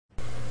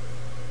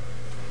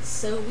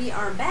So we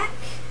are back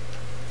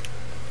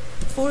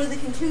for the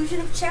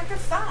conclusion of Chapter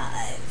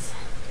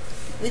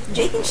 5 with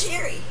Jake and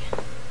Sherry.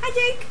 Hi,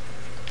 Jake.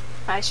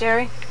 Hi,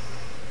 Sherry.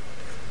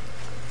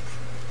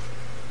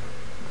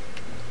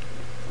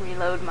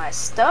 Reload my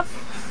stuff.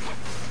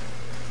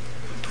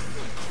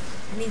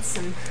 I need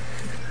some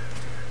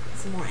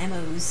more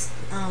ammos.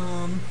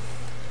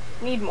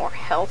 Need more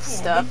health I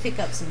stuff. did pick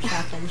up some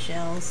shotgun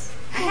shells.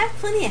 I have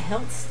plenty of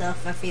health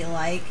stuff, I feel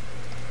like.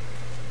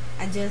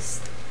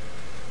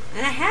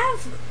 And I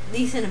have a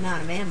decent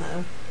amount of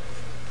ammo.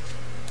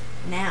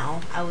 Now,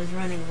 I was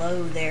running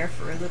low there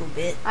for a little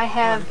bit. I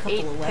have on a couple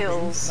 8 of weapons,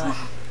 pills.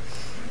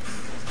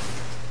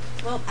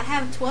 But, well, I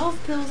have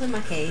 12 pills in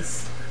my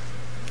case.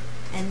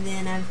 And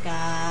then I've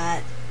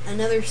got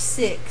another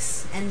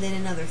 6, and then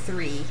another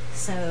 3.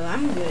 So,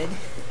 I'm good.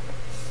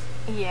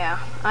 Yeah,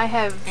 I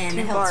have And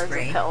 2 a health bars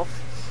spray. of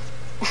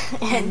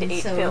health. and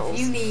 8 so pills. if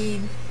you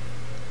need...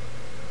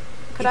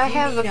 Could I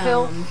have a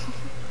pill?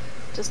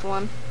 Just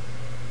one?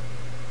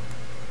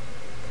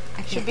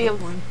 I can't Should be able,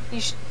 take one.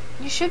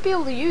 You should be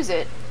able to use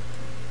it.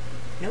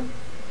 Nope.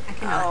 I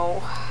cannot.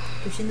 Oh.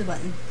 Pushing the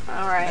button.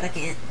 Alright. But I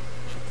can't.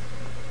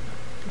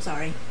 I'm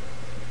sorry.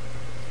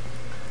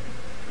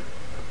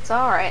 It's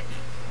alright.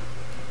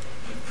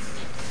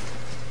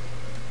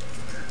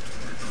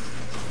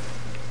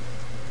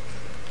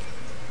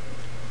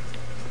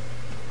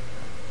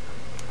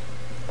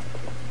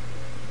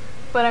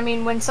 But I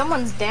mean, when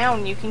someone's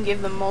down, you can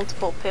give them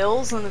multiple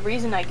pills, and the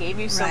reason I gave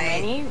you so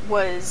many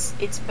was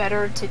it's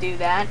better to do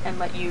that and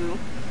let you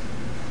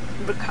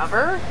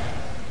recover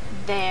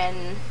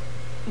than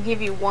give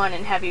you one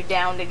and have you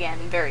downed again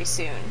very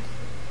soon.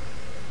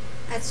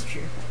 That's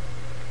true.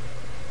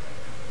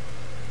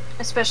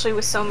 Especially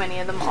with so many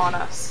of them on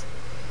us.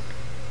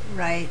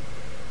 Right.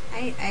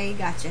 I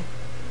gotcha.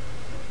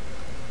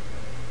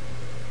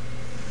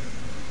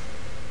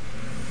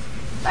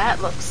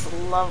 That looks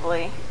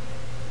lovely.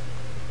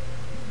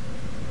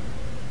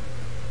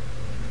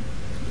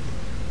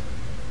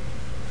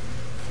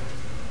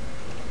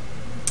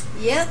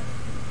 Yep.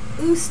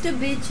 Oosta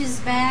bitch is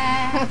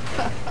back.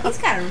 He's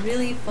got a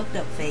really fucked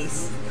up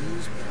face.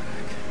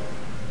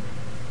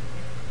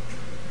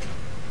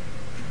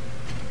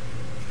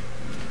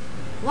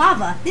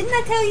 Lava. Didn't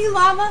I tell you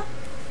lava?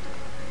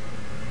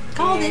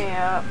 Called it.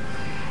 Yeah.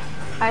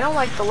 I don't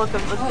like the look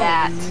of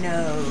that.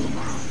 No.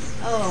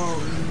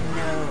 Oh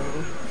no.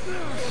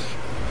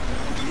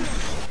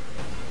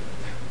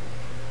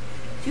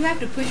 Do you have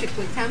to push a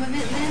quick time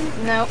event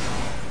then? Nope.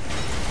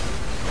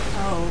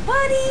 Oh,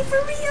 buddy, for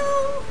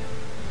real?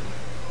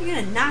 You're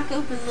gonna knock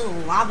open little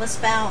lava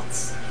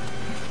spouts?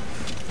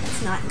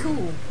 That's not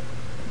cool.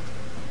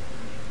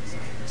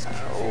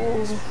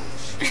 Oh.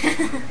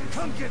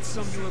 Come get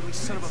some, you ugly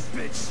son of a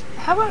bitch.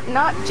 How about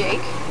not,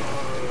 Jake?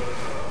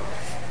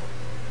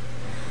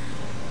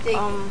 Jake,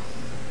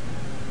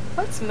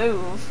 Let's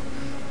move.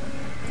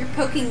 you're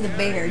poking the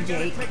bear,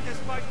 Jake. Take this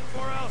fight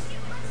before else.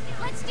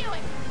 Let's do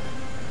it.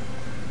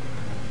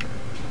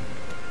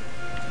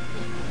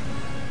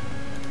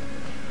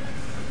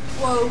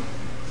 Whoa.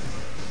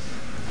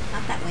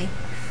 Not that way.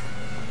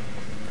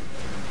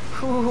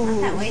 Ooh.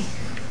 Not that way.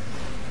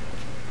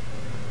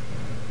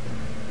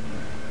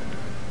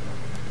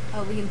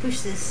 Oh, we can push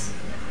this.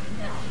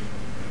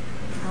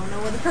 I don't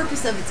know what the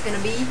purpose of it's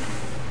gonna be,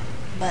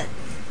 but...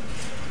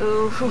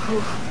 Ooh.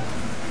 Oh,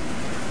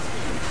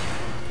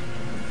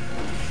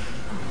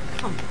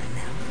 come on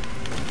now.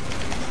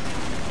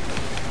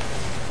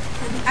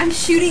 I'm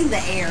shooting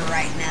the air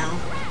right now.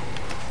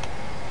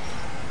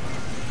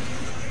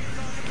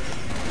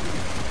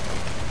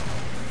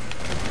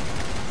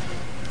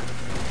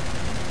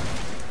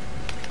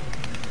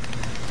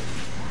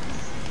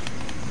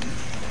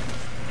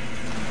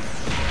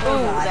 Ooh,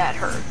 God. that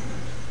hurt.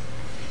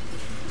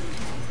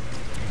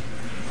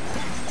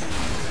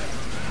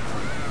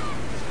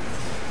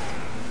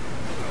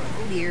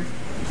 Oh dear.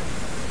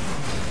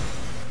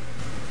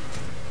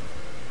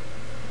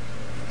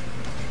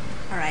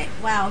 Alright,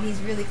 wow, he's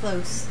really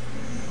close.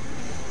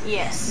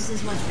 Yes. This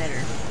is much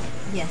better.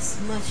 Yes,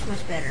 much,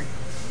 much better.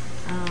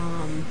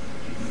 A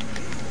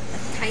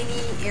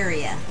tiny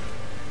area.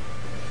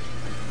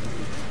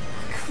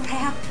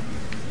 Crap.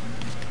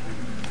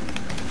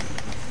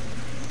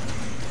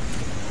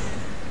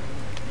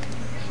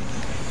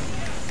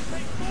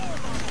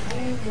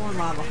 Oh, more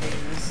lava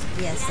holes.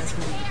 Yes, that's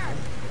wonderful.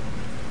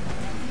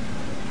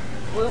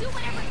 Whoop. Do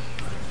whatever it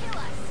takes to kill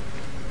us.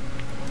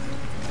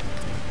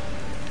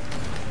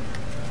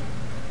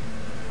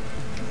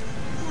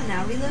 Come on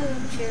now, reload,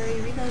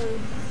 Cherry, reload.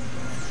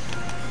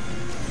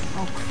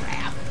 Oh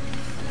crap.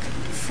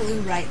 Flew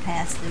right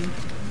past him.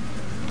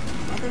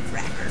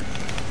 Motherfracker.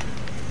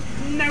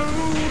 No,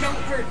 don't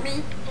hurt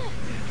me.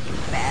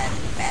 Bad,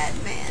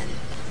 bad man.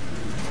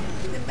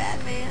 The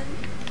bad man.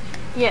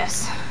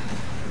 Yes.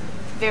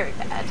 Very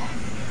bad.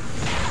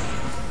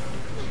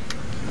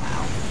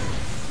 Wow.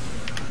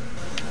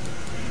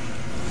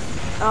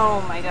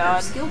 Oh my There are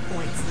god. skill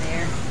points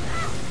there.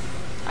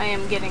 I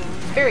am getting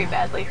very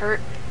badly hurt.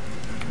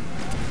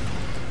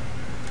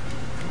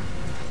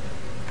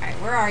 Alright,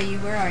 Where are you?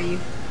 Where are you?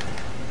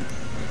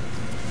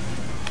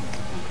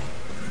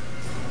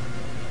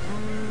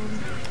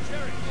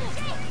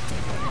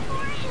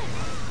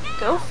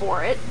 Go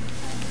for it.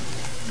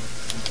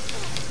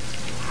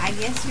 I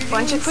guess you're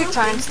Bunch doing of quick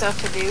something. time stuff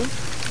to do.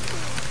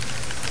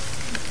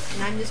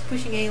 And I'm just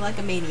pushing A like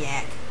a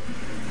maniac.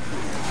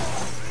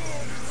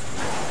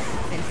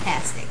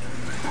 Fantastic.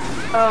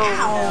 Oh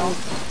Ow.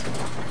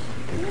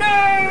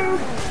 No!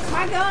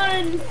 My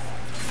gun!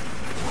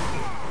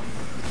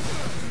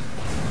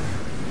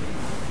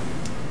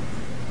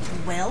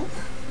 Well?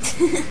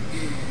 no.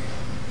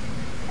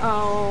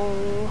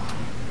 Oh.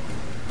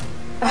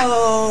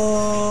 Oh,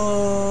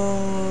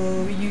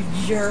 you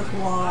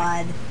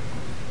jerkwad.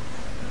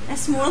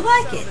 That's more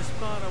like it.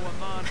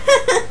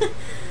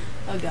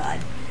 Oh god.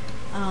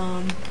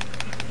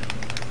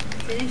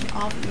 Finish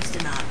off used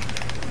to not.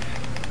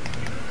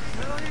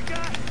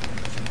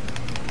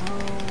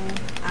 Oh,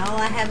 all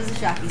I have is a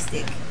shocky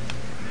stick.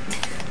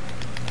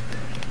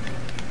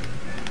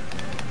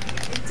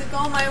 It took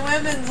all my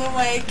weapons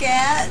away,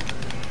 cat.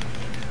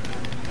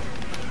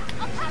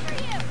 I'll cover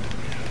you.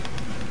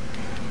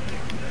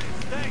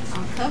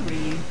 I'll cover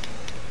you.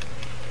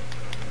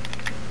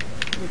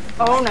 With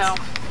Oh what? no.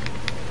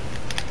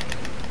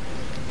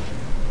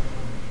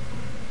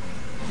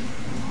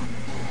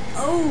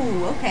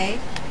 Oh, okay.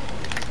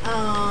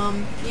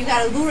 You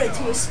gotta lure it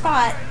to a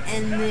spot,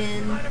 and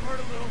then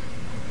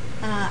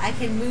I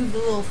can move the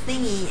little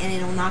thingy, and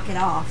it'll knock it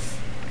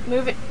off.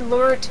 Move it,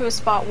 lure it to a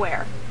spot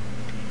where?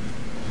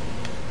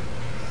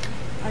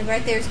 Like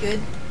right there's good.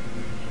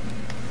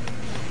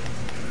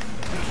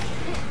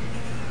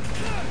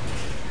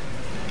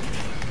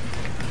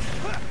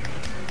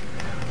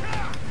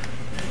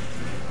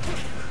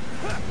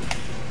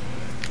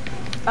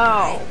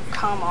 Oh,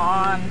 come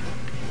on.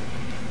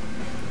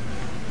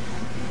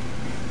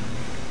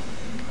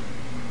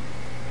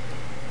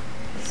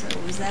 So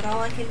is that all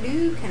I can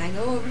do? Can I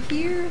go over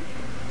here?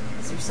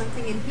 Is there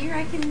something in here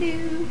I can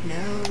do?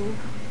 No.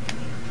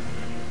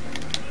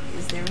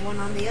 Is there one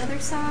on the other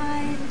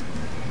side?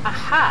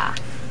 Aha!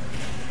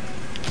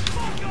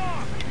 Fuck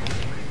off!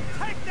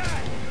 Take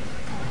that!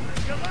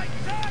 You like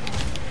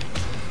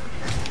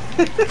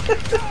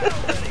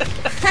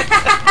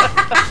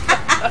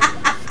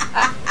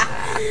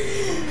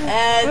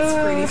That's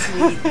pretty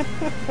sweet.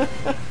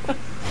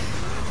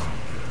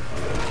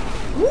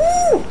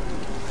 Woo!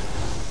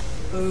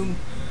 Boom.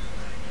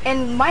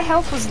 And my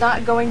health was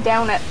not going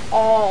down at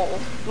all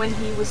when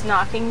he was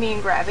knocking me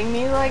and grabbing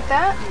me like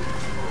that.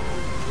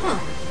 Huh.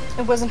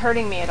 It wasn't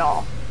hurting me at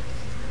all.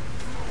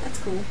 That's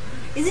cool.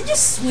 Is it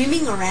just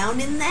swimming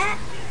around in that?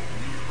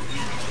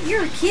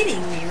 You're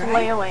kidding me, right?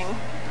 Flailing.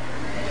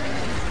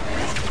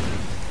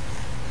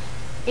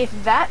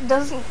 If that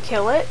doesn't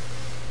kill it,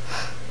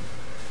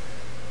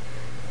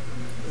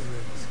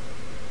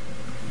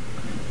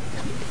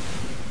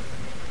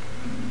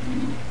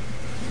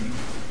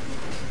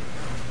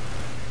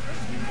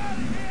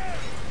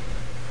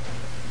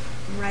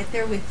 I'm right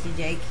there with you,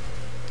 Jake.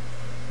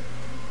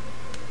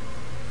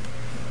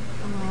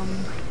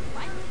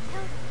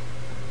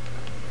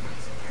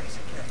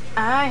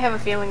 I have a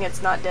feeling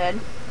it's not dead.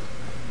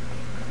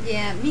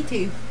 Yeah, me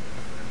too.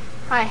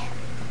 Hi.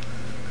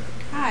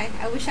 Hi,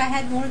 I wish I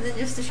had more than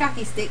just a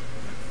shocky stick.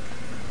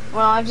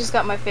 Well, I've just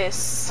got my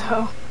fists,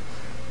 so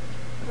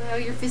Well,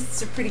 your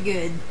fists are pretty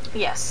good.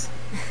 yes.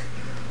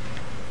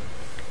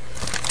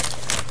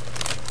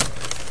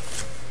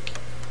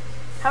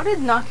 How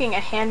did knocking a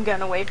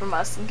handgun away from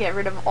us get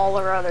rid of all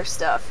our other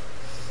stuff?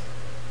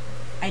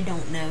 I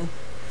don't know.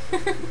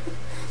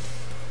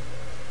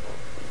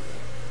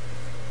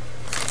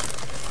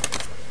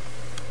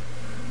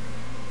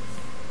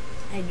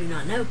 I do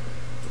not know.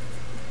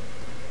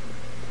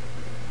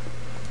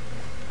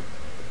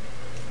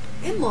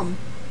 Emblem.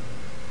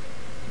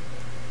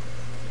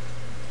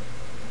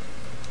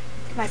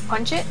 Can I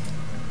punch it?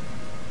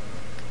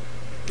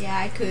 Yeah,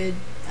 I could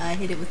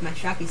hit it with my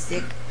shocky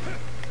stick.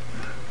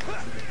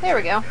 There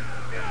we go.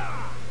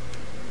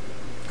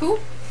 Cool.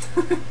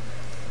 There's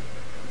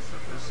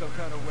some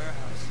kind of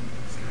warehouse.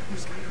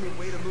 There's gotta be a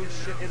way to move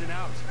shit in and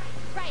out.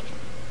 Right.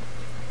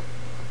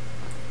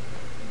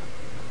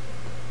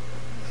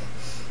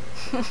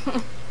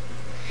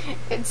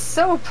 It's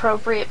so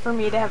appropriate for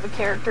me to have a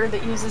character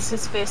that uses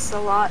his fists a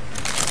lot.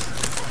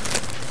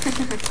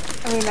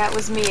 I mean, that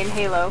was me in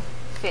Halo.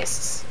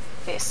 Fists.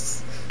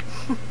 Fists.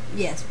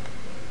 Yes.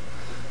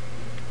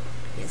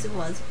 Yes, it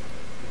was.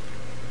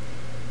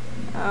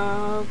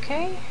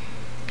 Okay.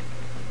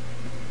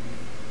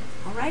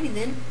 Alrighty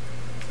then.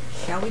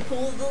 Shall we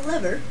pull the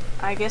lever?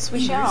 I guess we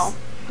Levers. shall.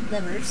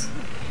 Levers.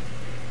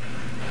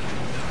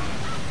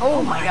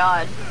 Oh my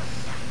god.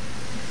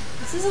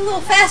 This is a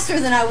little faster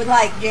than I would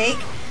like, Jake.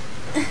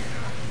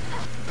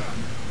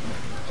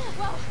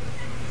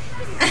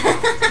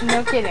 Whoa.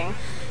 No kidding.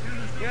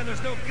 Yeah,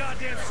 there's no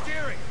goddamn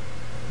steering.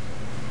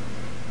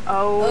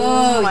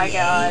 Oh, my yay.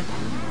 god.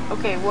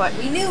 Okay, what?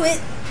 We knew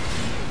it.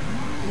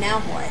 Now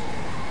what?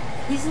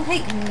 He's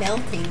like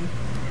melting.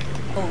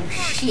 Oh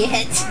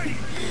shit.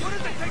 What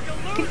does it take to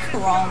lose this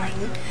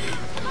Crawling.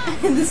 guy?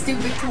 The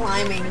stupid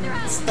climbing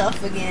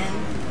stuff again.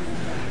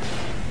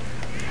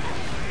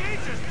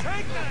 Jesus,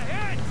 take the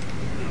hit!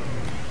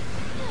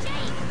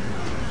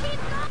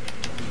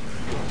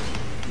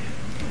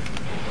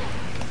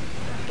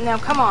 Now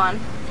come on.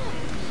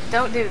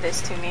 Don't do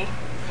this to me.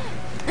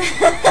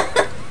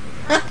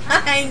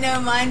 I know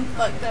mine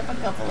fucked up a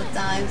couple of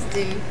times,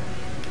 dude.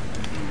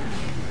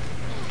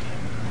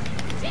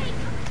 Jake,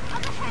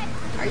 up ahead.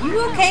 Are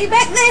you okay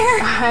back there?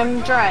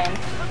 I'm trying. I'm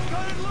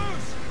cutting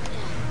loose!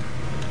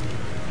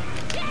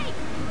 Jake,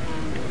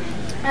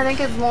 I think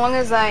as long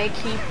as I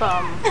keep As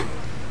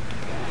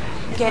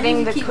long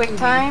getting as the you keep quick moving.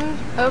 time,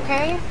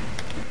 okay?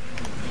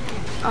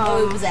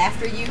 Oh, it was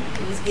after you?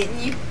 It was getting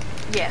you?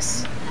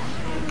 Yes.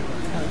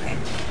 Okay.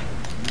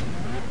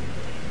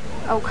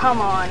 Oh,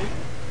 come on.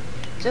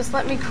 Just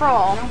let me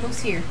crawl. You're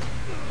almost here.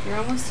 You're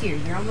almost here.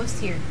 You're almost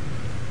here.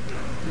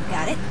 You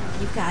got it.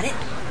 You got it.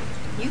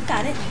 You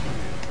got it.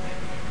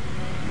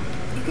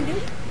 You can do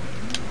it.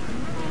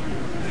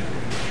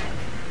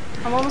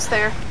 I'm almost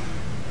there.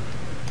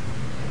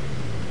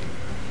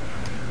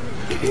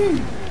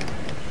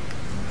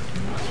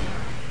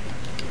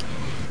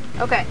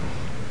 Okay.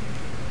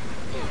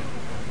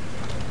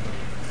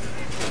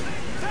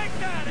 Take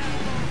that,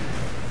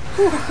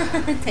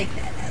 asshole! Take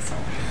that,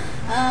 asshole.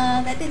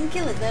 That didn't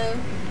kill it though.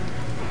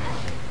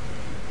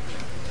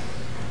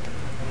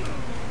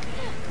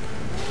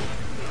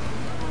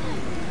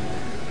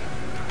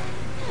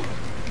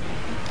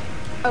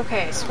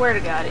 Okay, I swear to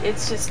God,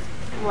 it's just,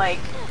 like,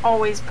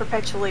 always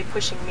perpetually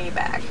pushing me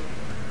back.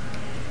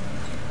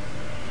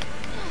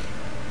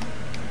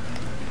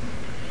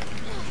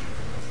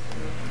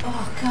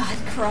 Oh God,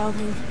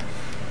 crawling.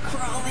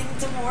 Crawling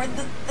toward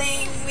the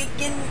thing. We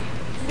can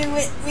do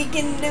it. We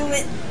can do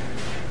it.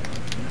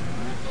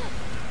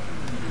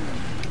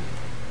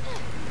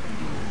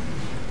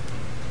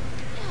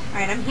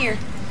 Alright, I'm here.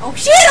 Oh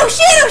shit! Oh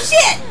shit! Oh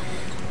shit!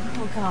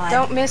 Oh God.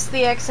 Don't miss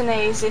the X and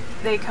A's if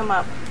they come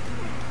up.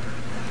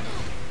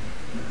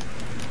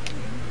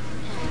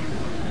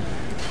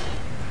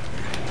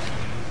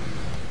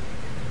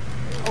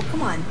 Oh,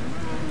 come on.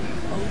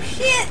 Oh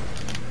shit!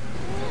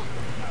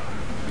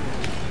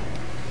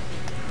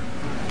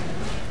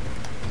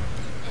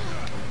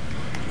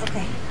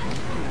 Okay.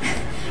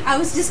 I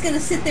was just gonna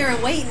sit there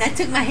and wait, and I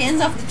took my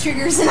hands off the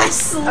triggers and I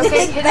slid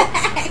Okay, hit it.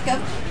 back.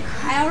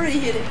 I already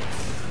hit it.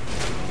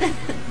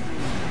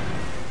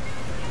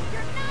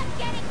 you're not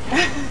getting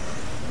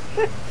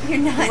me. You're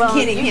not Well,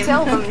 getting you him,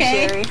 tell them,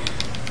 okay? Sherry.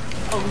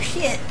 Oh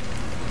shit.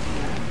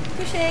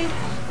 Touche.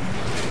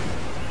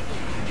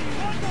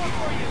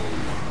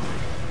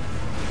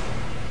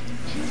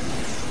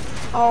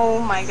 Oh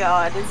my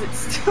God, is it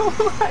still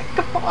not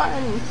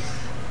gone?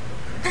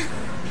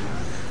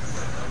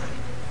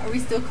 Are we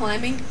still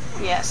climbing?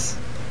 Yes.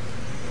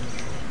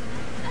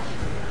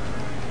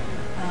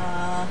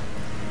 Uh,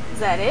 Is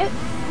that it?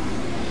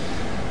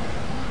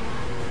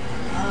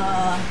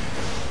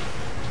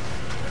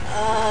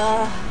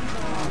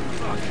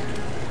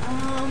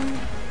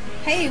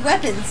 hey,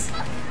 weapons.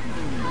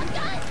 I'm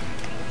done.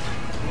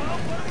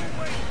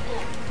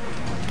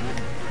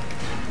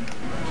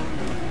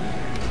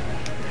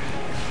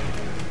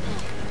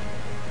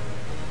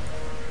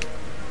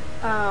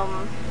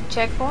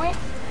 Checkpoint?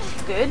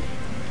 Good.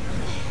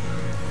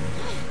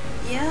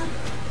 Yeah.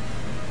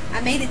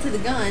 I made it to the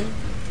gun.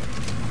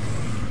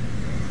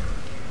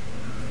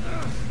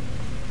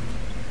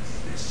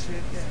 This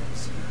shit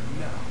ends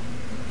now.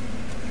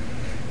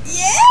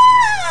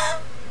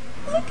 Yeah!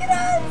 Look at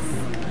us!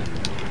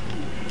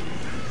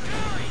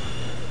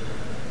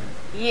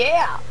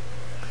 Yeah!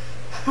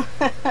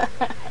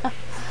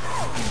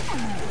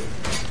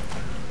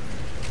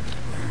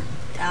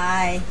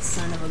 Die,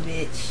 son of a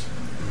bitch.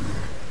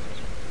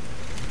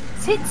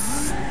 Is it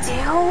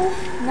still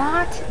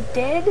not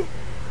dead?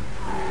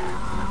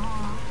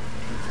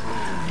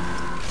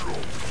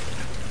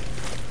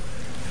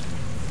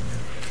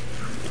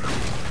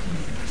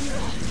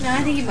 No,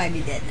 I think he might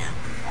be dead now.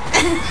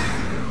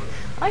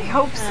 I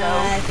hope so.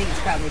 I think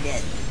it's probably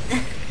dead.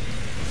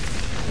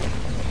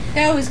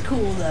 That was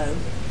cool, though.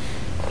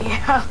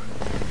 Yeah.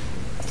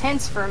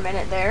 Tense for a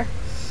minute there.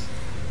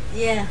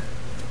 Yeah.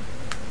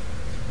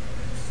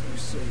 You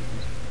saved me.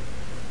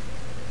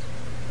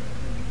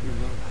 You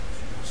know that,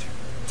 don't you?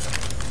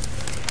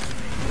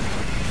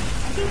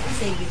 I think we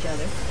saved each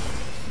other.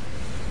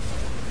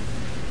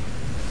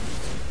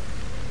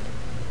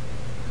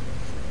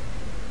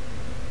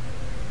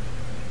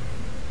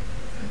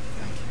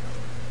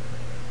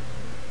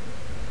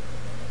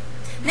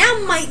 Now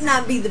might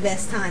not be the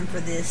best time for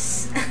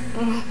this.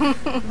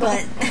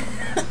 But,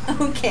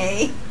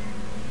 okay.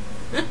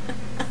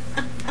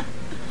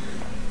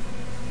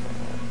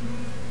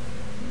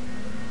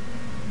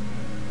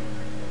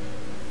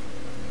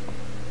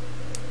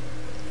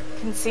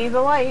 Can see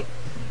the light.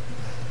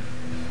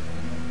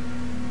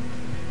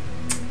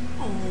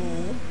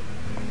 Oh.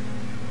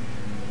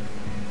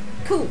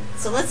 Cool.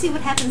 So let's see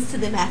what happens to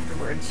them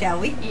afterwards, shall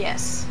we?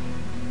 Yes.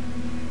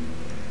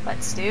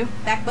 Let's do.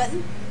 Back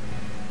button?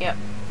 Yep.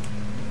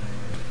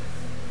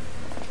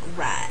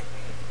 Right.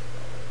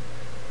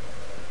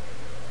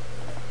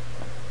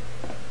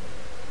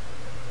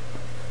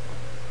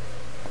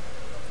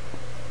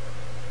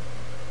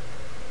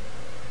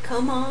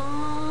 Come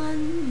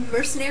on,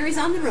 mercenaries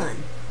on the run.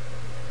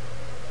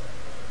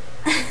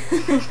 Jake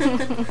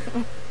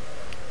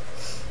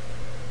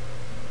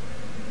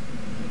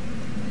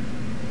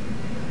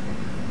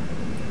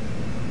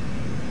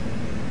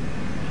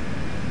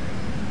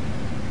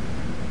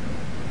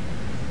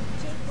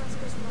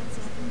Wesker's blood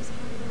sample was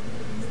handed over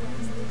to the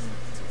U.S. legal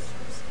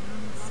researchers,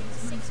 along with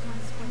 6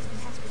 months worth of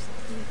test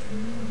results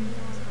from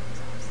neon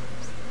results.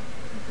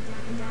 With the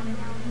data now in the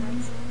right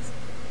hands,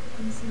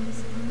 things seem to be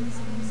going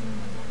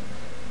better.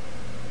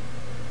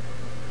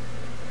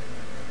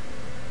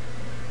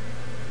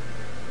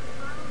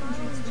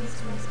 Following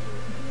Jake's rescue,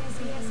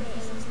 PSAA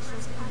officials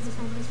classified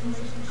his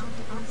relationship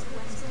to Uncle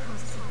Wesker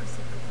as top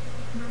secret,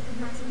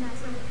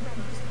 recognizing the threat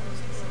he posed to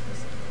local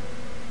security.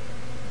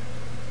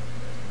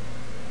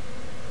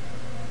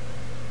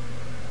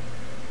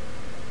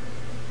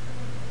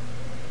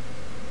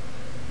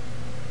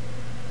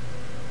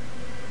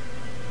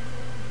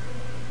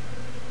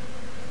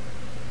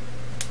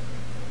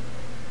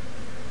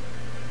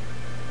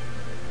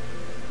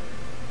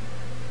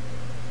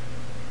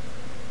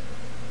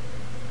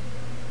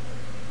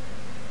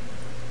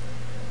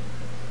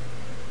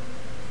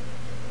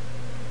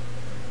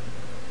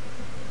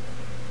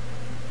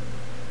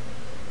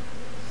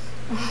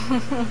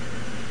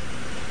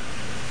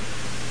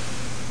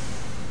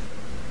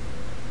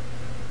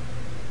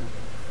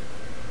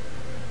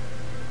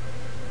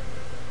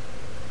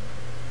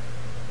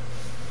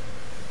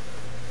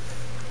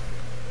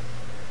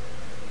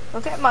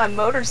 Look at my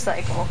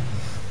motorcycle.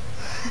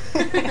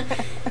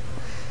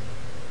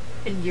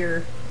 And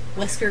your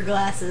Wesker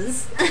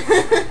glasses.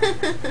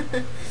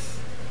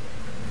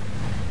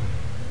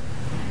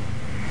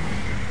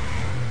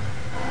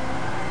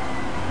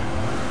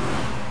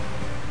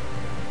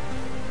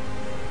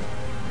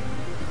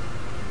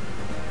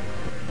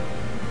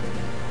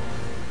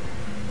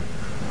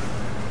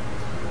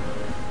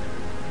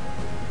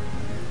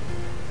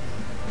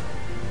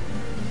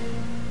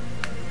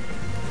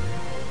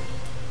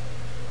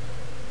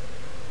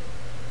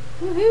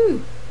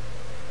 Woohoo!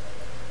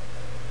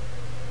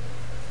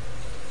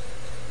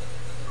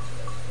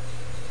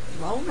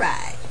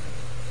 Alright.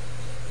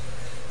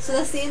 So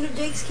that's the end of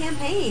Jake's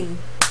campaign.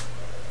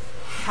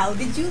 How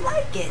did you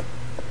like it?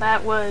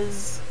 That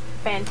was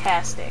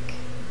fantastic.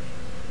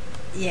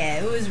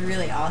 Yeah, it was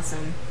really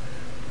awesome.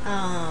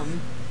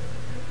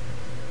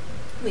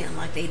 We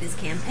unlocked Ada's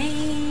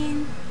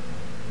campaign.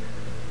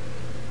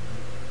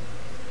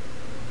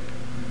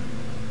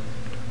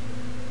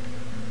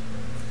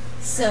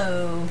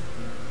 So,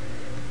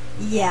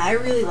 yeah, I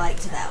really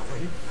liked that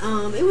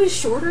one. It was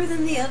shorter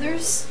than the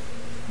others,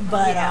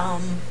 but Yeah.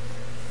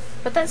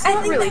 But that's I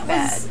not think really that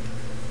bad. was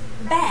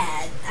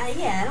bad.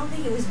 Yeah, I don't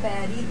think it was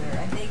bad either.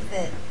 I think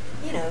that,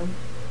 you know,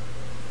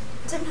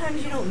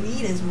 sometimes you don't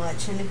need as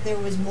much, and if there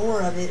was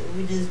more of it,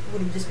 would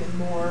have just been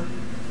more.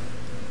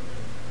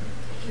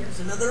 Here's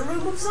another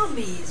room of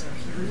zombies, or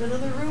here's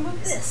another room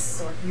of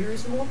this, or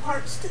here's more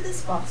parts to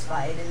this boss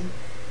fight, and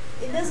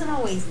it doesn't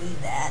always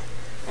need that.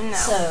 No.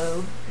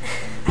 So,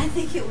 I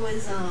think it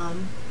was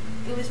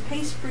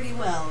paced pretty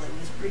well. It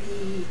was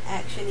pretty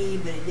actiony,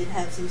 but it did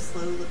have some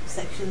slow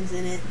sections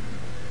in it.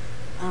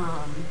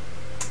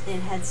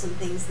 And had some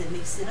things that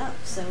mixed it up.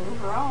 So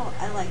overall,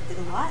 I liked it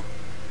a lot.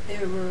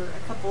 There were a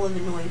couple of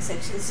annoying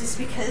sections just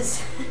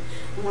because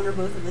one or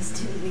both of us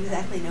didn't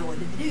exactly know what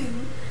to do.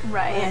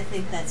 Right. But I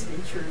think that's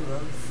been true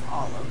of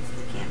all of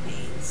the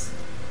campaigns.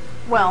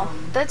 Well,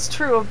 that's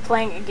true of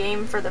playing a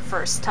game for the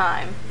first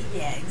time.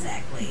 Yeah,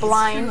 exactly. It's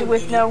Blind true of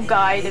with no anything,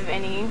 guide right? of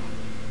any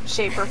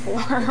shape or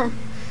form.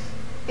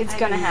 It's I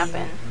gonna mean,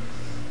 happen.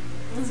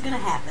 It's gonna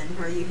happen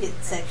where you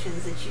hit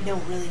sections that you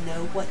don't really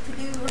know what to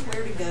do or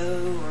where to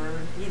go, or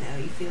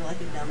you feel like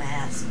a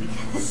dumbass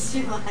because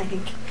you're like,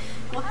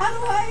 well, what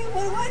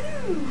do I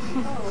do?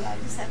 Oh, I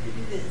just have to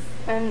do this.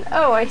 And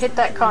oh, I hit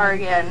that car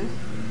again.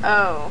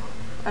 Oh,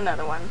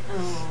 another one.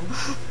 Oh,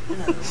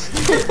 another one.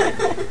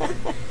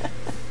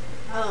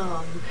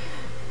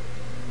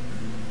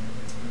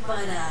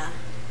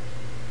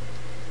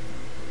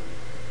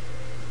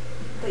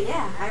 But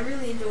yeah, I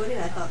really enjoyed it.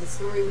 I thought the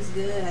story was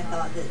good. I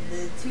thought that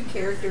the two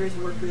characters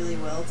worked really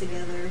well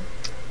together.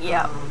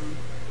 Yeah.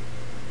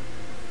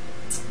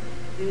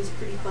 It was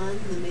pretty fun.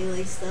 The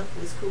melee stuff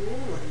was cool,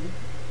 and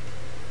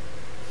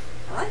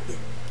I liked it.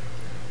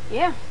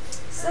 Yeah.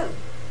 So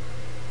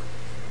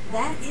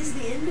that is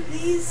the end of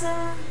these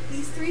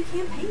 3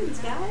 campaigns,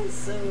 guys.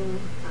 So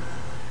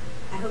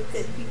I hope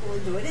that people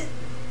enjoyed it.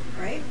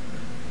 Right?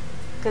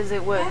 Because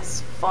it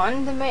was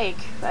fun to make,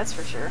 that's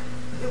for sure.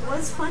 It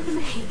was fun to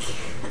make.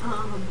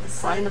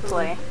 Fun to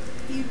play. A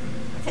few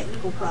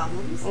technical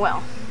problems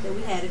Well, that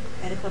we had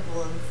at a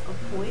couple of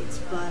points,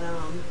 but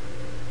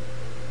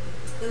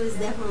it was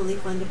definitely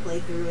fun to play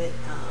through it,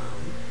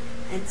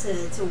 and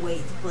to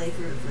wait to play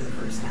through it for the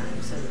first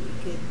time so that we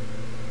could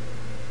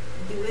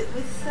do it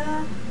with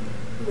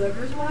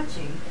whoever's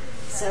watching.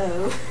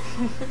 So.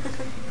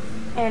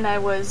 and I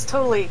was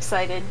totally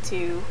excited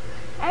to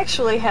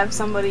actually have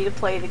somebody to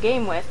play the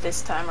game with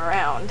this time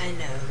around. I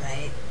know,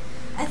 right?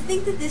 I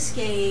think that this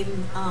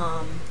game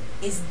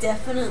is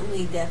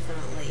definitely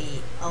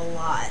a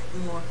lot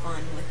more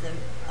fun with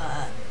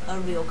a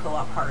real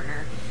co-op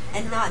partner,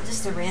 and not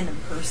just a random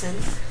person.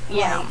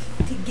 Yeah.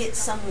 Like, to get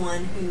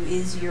someone who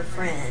is your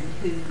friend,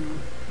 who,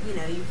 you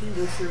know, you can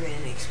go through it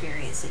and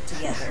experience it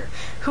together.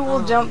 Who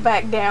will jump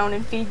back down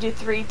and feed you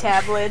 3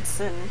 tablets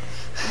and...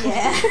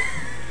 Yeah.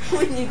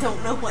 When you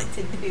don't know what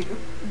to do.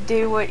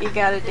 Do what you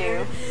gotta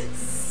do.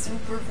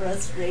 Super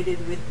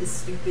frustrated with the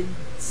stupid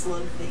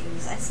slug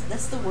things.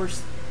 That's the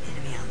worst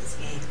enemy on this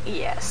game.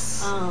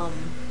 Yes.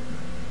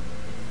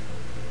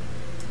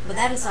 But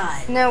that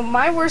aside... No,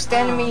 my worst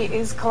enemy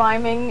is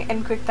climbing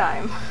and quick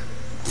time.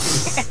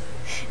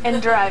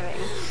 And driving.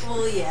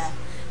 Well, yeah.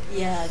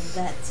 Yeah,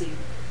 that too.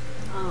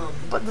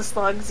 But the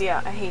slugs,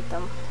 yeah, I hate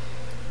them.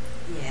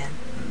 Yeah.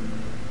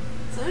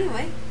 So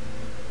anyway,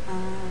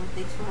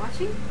 thanks for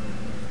watching.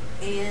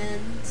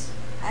 And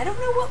I don't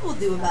know what we'll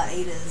do about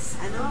Ada's.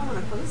 I know I want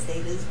to post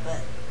Ada's,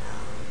 but...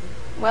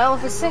 well,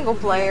 if it's single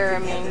player, I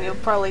mean, you'll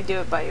probably do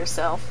it by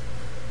yourself.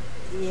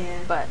 Yeah.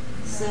 But...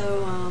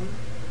 So,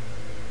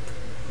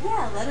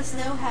 yeah, let us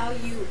know how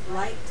you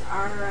liked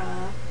our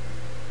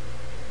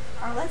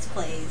Let's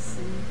Plays,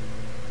 and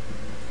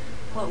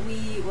what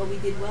we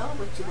did well,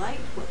 what you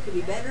liked, what could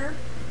be better.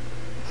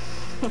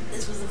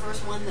 This was the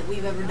first one that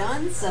we've ever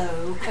done,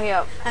 so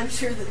yep. I'm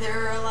sure that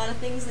there are a lot of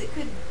things that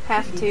could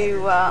have be to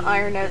better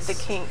iron out the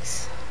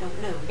kinks. Don't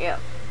know.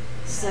 Yep.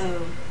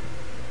 So,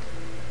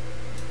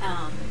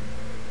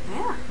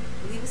 yeah,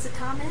 leave us a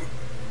comment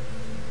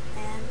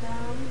and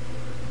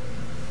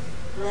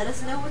let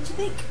us know what you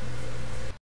think.